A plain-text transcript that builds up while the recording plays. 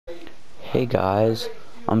Hey guys,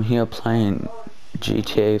 I'm here playing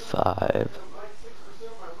GTA 5.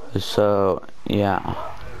 So yeah,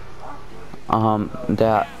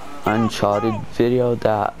 that Uncharted video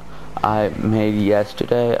that I made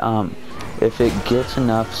yesterday, if it gets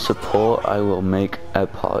enough support, I will make a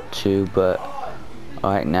part 2, but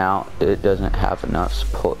right now it doesn't have enough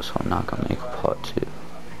support, so I'm not gonna make a part 2.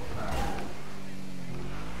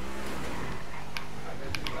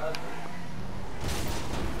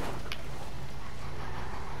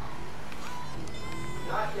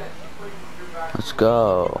 Let's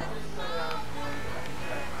go.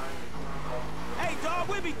 Hey dog,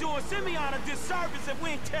 we be doing Simeon a disservice if we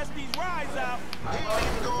ain't test these rides out. He ain't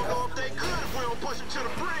even gonna know if they could if we don't push him to the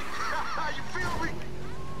brink. You feel me?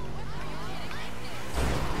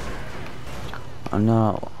 Oh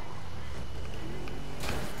no.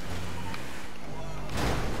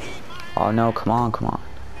 Oh no, come on, come on.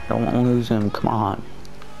 I don't want to lose him, come on.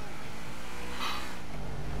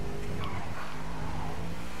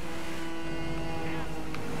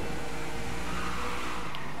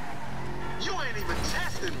 You ain't even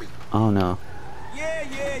testing me. Oh no. Yeah.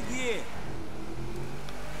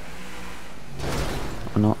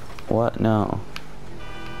 Oh no. What? No.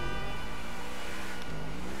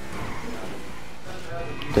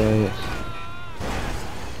 There he is.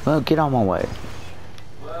 Well, get on my way.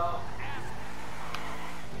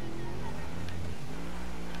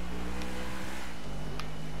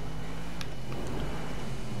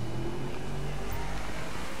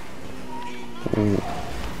 Ooh.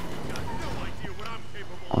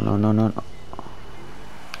 Oh no.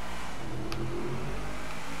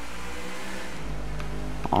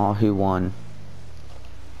 Oh, he won.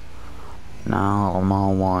 Now I'm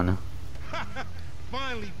on one.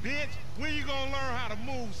 Finally, bitch, when you gonna learn how to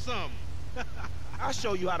move something? I'll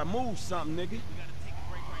show you how to move something, nigga.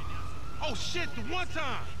 Oh shit, the one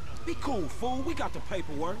time. Be cool, fool. We got the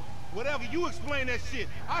paperwork. Whatever, you explain that shit.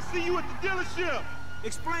 I'll see you at the dealership.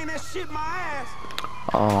 Explain that shit my ass.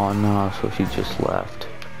 Oh no, so he just left.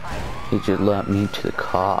 He just let me to the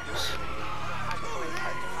cops.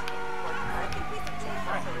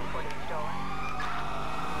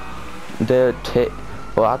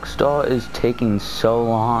 Rockstar is taking so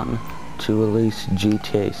long to release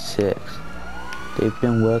GTA 6. They've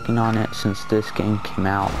been working on it since this game came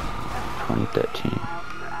out, 2013.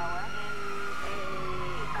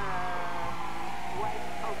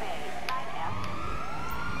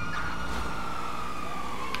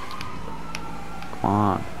 Come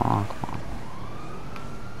on.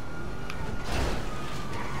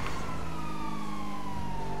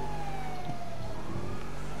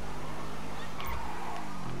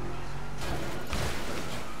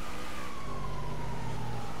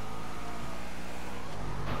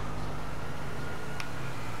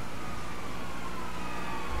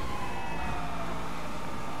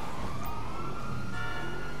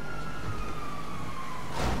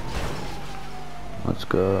 Let's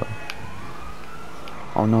go.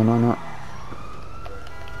 Oh no.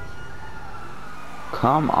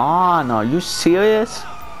 Come on, are you serious?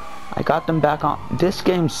 I got them back on. This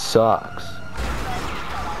game sucks.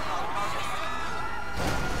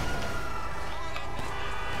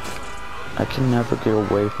 I can never get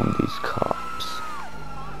away from these cops.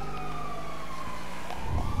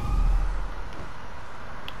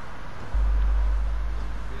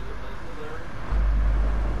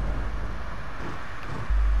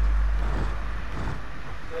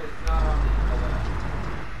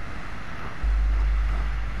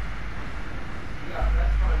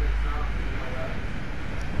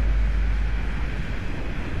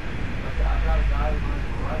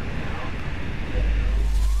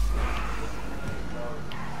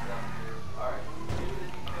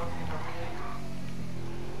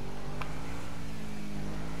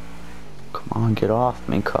 Come on, get off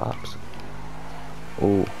me, cops.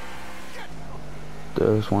 Oh,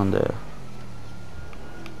 there's one there.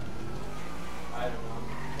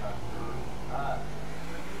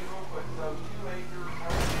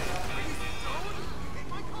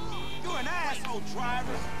 You're an asshole,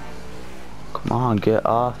 driver. Come on, get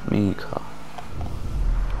off me, cop.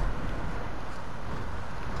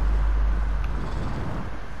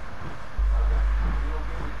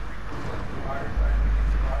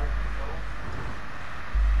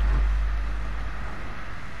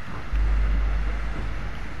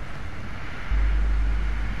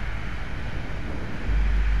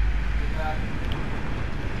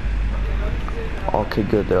 Okay,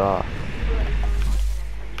 good, they're off.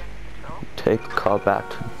 Take the car back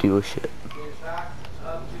to the dealership.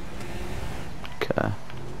 Okay.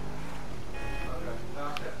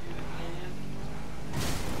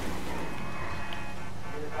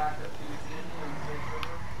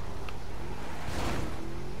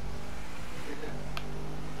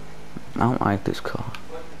 don't like this car.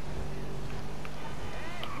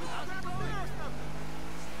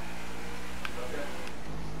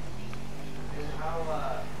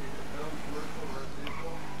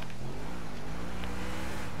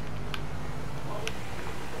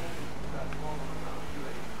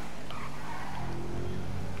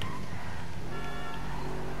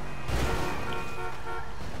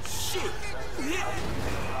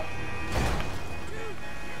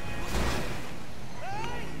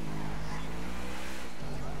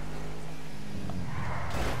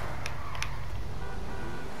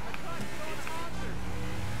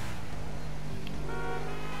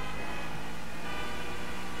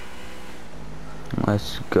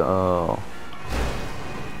 Let's go.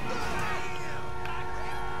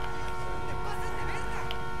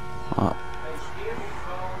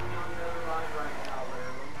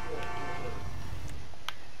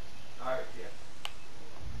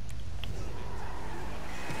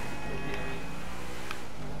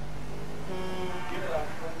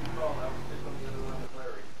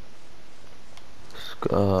 Let's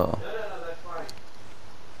go.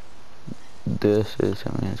 This is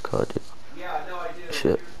a man's car, dude.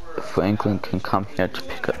 Shit, Franklin can come here to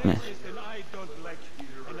pick up me. Listen, I don't like you,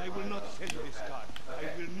 and I will not sell you this car. I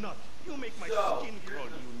will not. You make my skin crawl,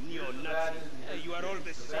 you neo-Nazi. You are all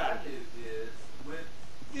the same.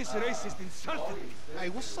 This racist insulted me. Hey,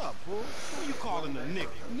 what's up, bro? Who you calling a nigga?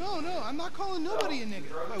 No, I'm not calling nobody a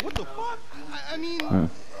nigga. Wait, what the fuck? I mean,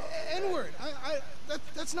 N-word.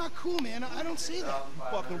 That's not cool, man. I don't say that. You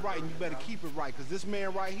fucking right, and you better keep it right, because this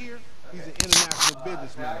man right here, he's an international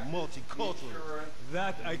businessman, a multiculturalist.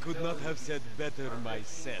 That I could not have said better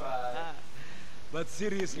myself. But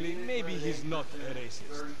seriously, maybe he's not a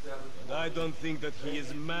racist. But I don't think that he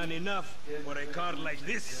is man enough for a car like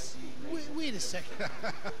this. Wait a second.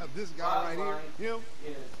 This guy right here, him,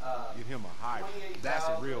 get him a hybrid. That's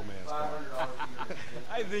a real man's car.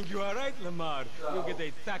 I think you are right, Lamar. You get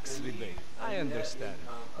a tax rebate. I understand.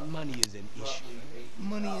 Money is an issue.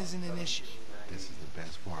 Money isn't an issue. This is the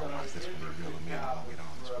best part. Watch this when you reel him in. I'll get on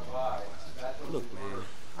this one. Look, man,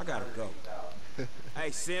 I gotta go.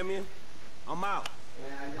 Hey, Simeon, I'm out.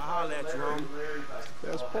 I'll holler at you, homie.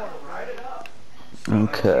 Best part.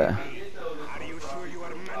 Okay. Are you sure you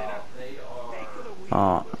are man enough?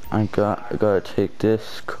 Oh, I gotta take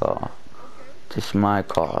this car. This is my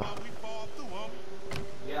car.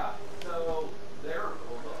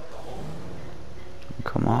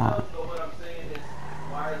 Come on.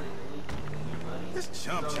 This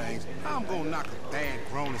chump change. I'm gonna knock a bad,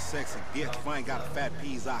 grown and sexy bitch if I ain't got a fat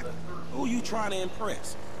Pizzaki. Who you trying to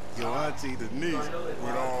impress? Your auntie Denise,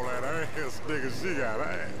 with all that ass, nigga, she got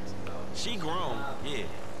ass. She grown, yeah.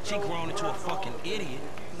 She grown into a fucking idiot.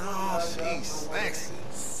 No, she's sexy.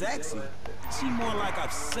 Sexy? She more like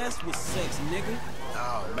obsessed with sex, nigga.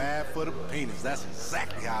 Oh, mad for the penis. That's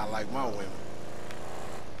exactly how I like my women.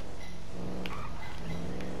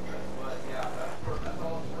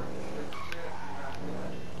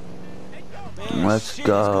 Man, Let's shit,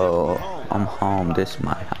 go. it's good to be home. I'm home. This is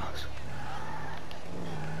my house.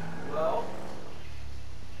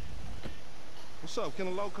 What's up? Can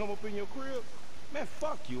a low come up in your crib? Man,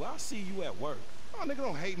 fuck you. I'll see you at work. Oh, nigga,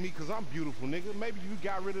 don't hate me because I'm beautiful, nigga. Maybe you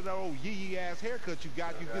got rid of that old yee-yee ass haircut you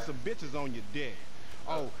got. You get some bitches on your dick.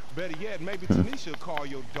 Oh, better yet, maybe Tanisha will call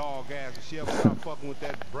your dog ass if she ever start fucking with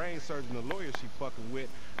that brain surgeon, the lawyer she fucking with.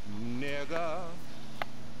 Nigga.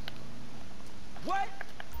 What?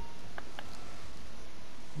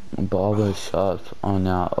 Barber shops are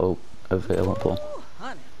now available. Ooh,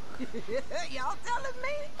 honey. Y'all telling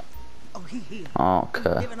me? Oh, he here.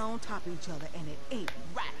 Okay. Living on top of each other, and it ain't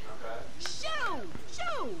right. Shoo!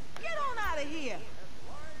 Shoo! Get on out of here.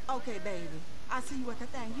 Okay, baby. I see you at the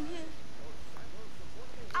thing. You hear?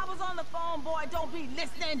 I was on the phone, boy. Don't be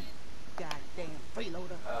listening. Goddamn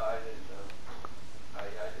freeloader. I didn't know. I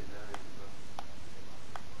didn't know.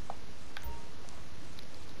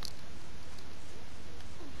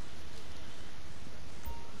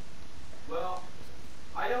 Well,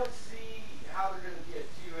 I don't see how they're going to get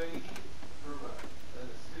 280 from an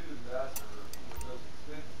student vest or those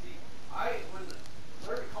expenses. See, when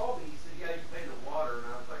Larry called me, he said, yeah, you pay the water, and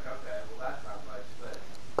I was like, okay, well, that's not much, but...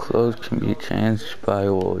 Clothes can be changed by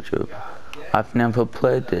wardrobe. I've never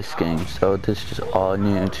played this game, so this is all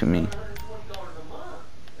new to me.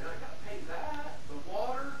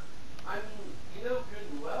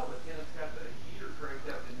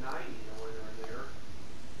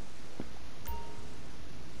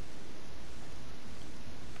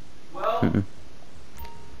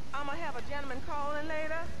 I'm gonna have a gentleman calling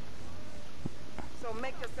later. So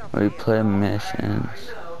make yourself We play missions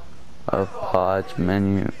of pods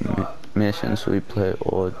menu missions. We play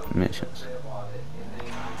all missions.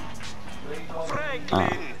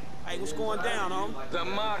 Franklin! Hey, what's going down, homie? The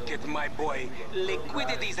market, my boy.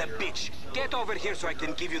 Liquidity's a bitch. Get over here so I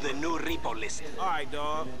can give you the new repo list. All right,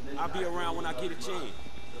 dog. I'll be around when I get a chance.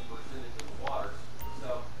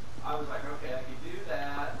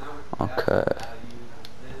 Okay.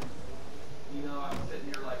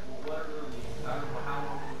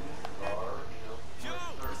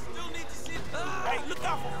 Hey, look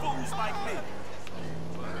out for fools like me.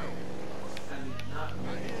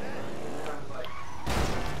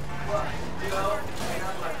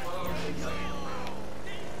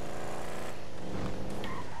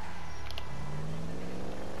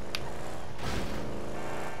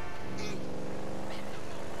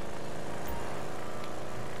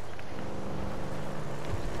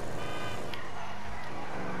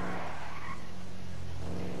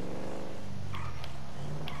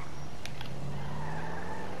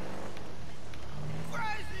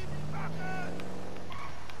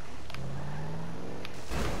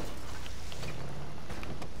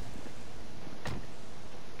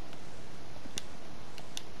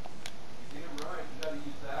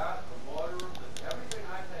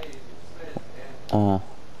 Oh.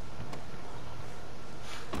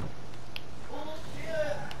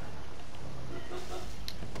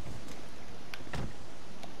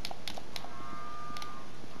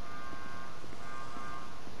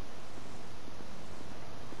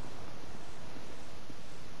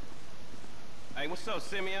 Hey, what's up,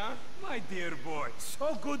 Simeon? My dear boy,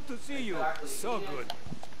 so good to see you. So good.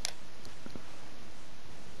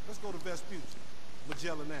 Let's go to Vespucci,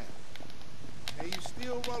 Magellan Ave. Hey, you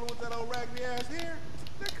still rolling with that old raggedy ass hair?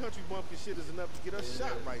 That country bumpkin shit is enough to get us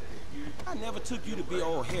shot right there. I never took you to be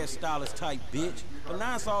old hairstylist type bitch, but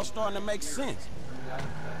now it's all starting to make sense.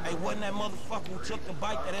 Hey, wasn't that motherfucker who took the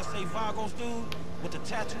bike that S.A. Vagos dude? With the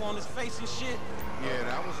tattoo on his face and shit? Yeah,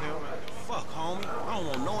 that was him. Fuck, homie. I don't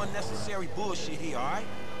want no unnecessary bullshit here, alright?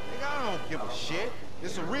 Nigga, I don't give a shit.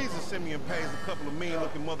 There's a reason Simeon pays a couple of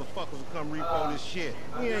mean-looking motherfuckers to come repo this shit.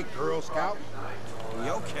 We ain't Girl Scout. In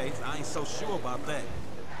your case, I ain't so sure about that.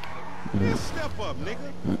 Man, step up,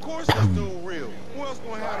 nigga. Of course this dude real. Who else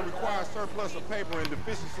gonna have the required surplus of paper and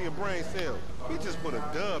deficiency of brain cells? He just put a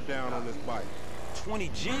dub down on this bike. 20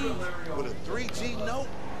 G's? With a 3G note?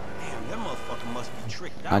 Damn, that motherfucker must be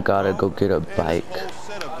tricked out. I gotta bro. go get a And bike. this whole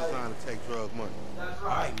setup designed to take drug money.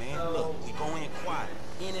 Alright, man, look, we go in quiet.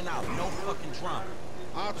 In and out, no fucking drama.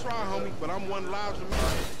 I'll try, homie, but I'm one loud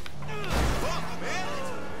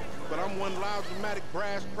dramatic,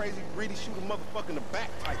 brass, crazy, greedy, shoot a motherfucker in the back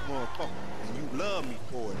type motherfucker. And you love me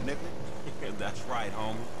for it, nigga. That's right,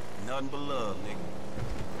 homie. Nothing but love, nigga.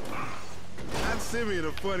 That Simeon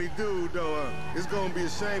a funny dude, though. It's gonna be a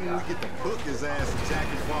shame when we get to book his ass and jack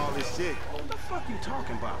him for all this shit. What the fuck you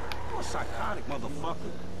talking about? You a psychotic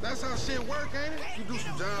motherfucker. That's how shit work, ain't it? You do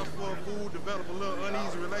some jobs for a fool, develop a little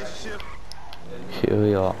uneasy relationship. Here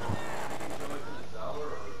we are.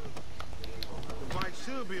 The bike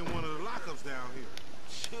should be in one of the lockups down here.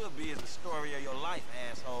 Should be is the story of your life,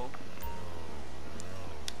 asshole.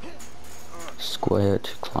 Square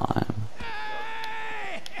to climb.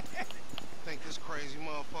 Think this crazy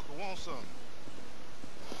motherfucker wants something.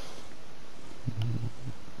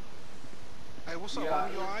 Hey, what's up,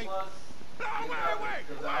 homie? You alright? No, wait!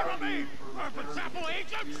 Follow me! For Chapo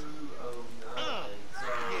agents?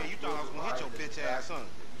 Yeah, you thought I was gonna hit your bitch ass, huh?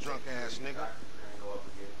 Drunk ass nigga.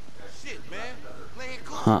 Shit, man. Play it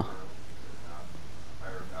cool. Huh.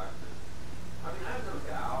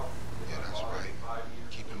 Yeah, that's right.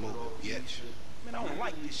 Keep it moving, bitch. Man, I don't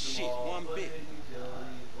like this shit one bit.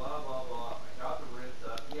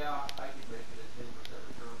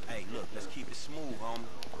 Hey, look, let's keep it smooth,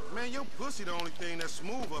 homie. Man, your pussy the only thing that's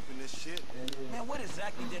smooth up in this shit. Man, what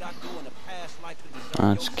exactly did I do in the past life to deserve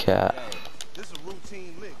That's your cat. shit, This is a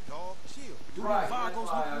routine lick, dog. Chill. Do right, Vagos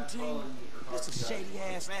look routine? This a shady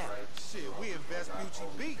ass alley. Shit, we in Vespucci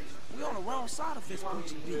Beach. We on the wrong side of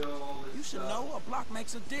Vespucci Beach. You should know a block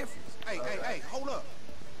makes a difference. Hey, hold up.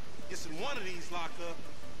 It's in one of these lockup.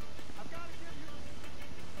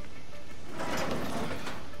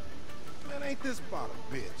 Man, ain't this about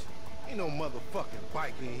a bitch? Ain't no motherfucking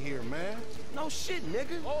bike in here, man. No shit,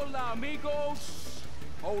 nigga. Hola, amigos.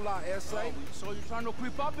 Hola, S.A. So you're trying to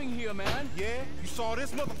creep up in here, man? Yeah, you saw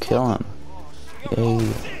this motherfucker? Kill him.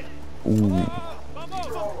 Hey. Ooh.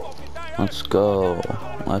 Let's go.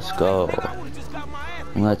 Let's go.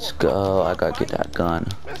 Let's go. I gotta get that gun.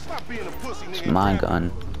 Man, stop being a pussy, nigga. It's my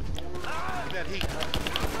gun. That heat.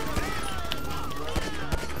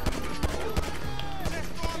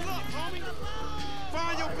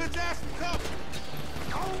 Find your bitch ass and cover.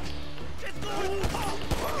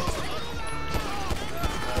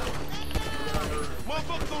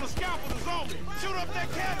 Motherfuckers on the scalpel is on me. Shoot up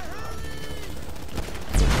that cat.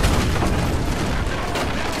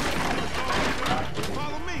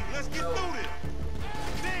 Follow me. Let's get through this.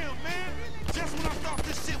 Damn, man. Just when I thought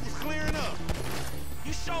this shit was clearing up.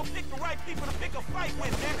 You sure picked the right people to pick a fight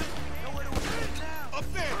with, nigga. Know where it was now? Up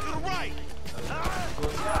there, to the right.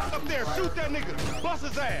 Up there, shoot that nigga. Bust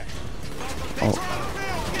his ass. They trying to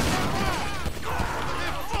fail. Get that ride.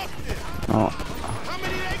 Man, fuck this. Oh. How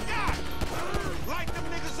many they got? Light them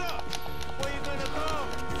niggas up. Where you gonna go?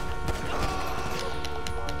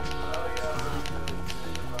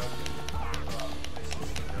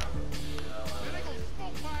 Man, they gonna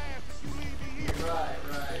smoke my ass if you leave me here. Right.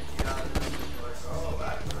 Yeah, oh,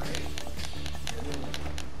 that's great.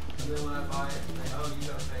 And then when I buy it, they say, oh, you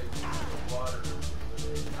gotta pay for water.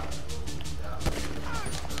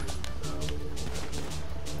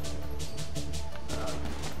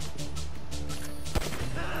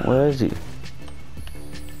 Where is he? Okay.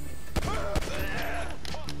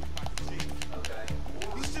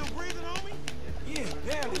 You still breathing, homie? Yeah,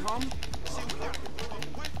 barely, homie. Shit, we gotta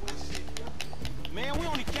wait for this shit. Man, we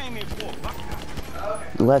only came here for a buck.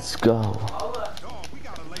 Let's go. Dog, we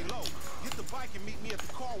gotta lay low. Get the bike and meet me at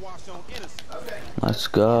the car wash on Innocent. Okay. Let's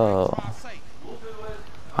go.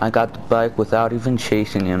 I got the bike without even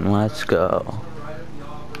chasing him. Let's go.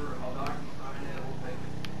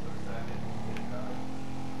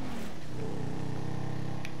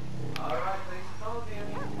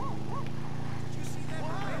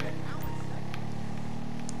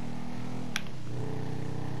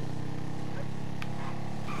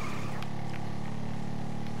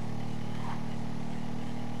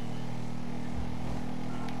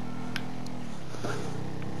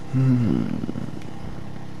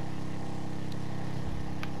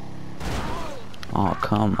 Oh,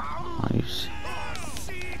 come on.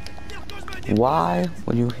 Why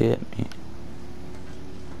would you hit me?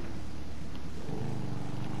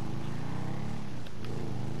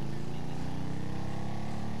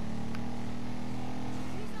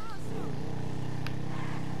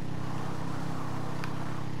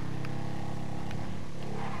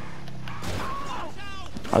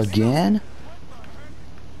 Again?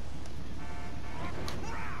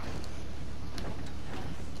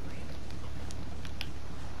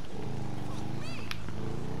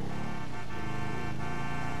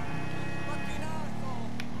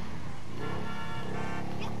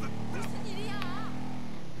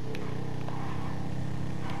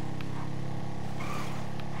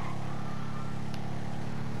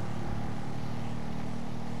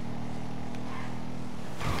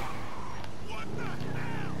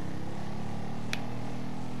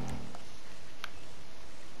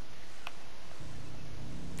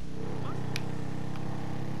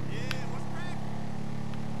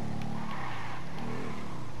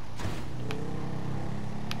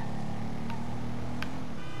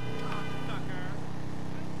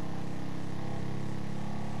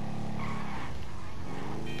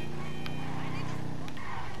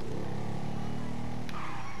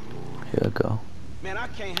 Here I go. Man, I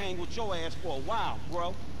can't hang with your ass for a while,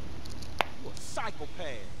 bro. You a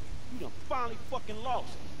psychopath. You done finally fucking lost.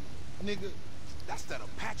 Nigga, that's that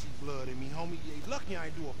Apache blood in me, homie. You lucky I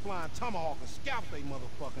ain't do a flying tomahawk and scalp they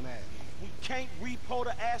motherfucking ass. We can't repo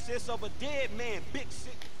the assets of a dead man, big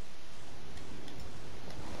sick.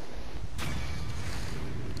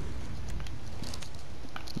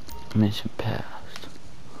 Mission passed.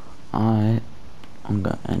 Alright, I'm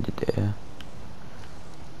gonna end it there.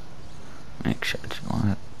 Make sure to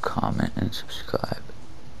like, comment, and subscribe.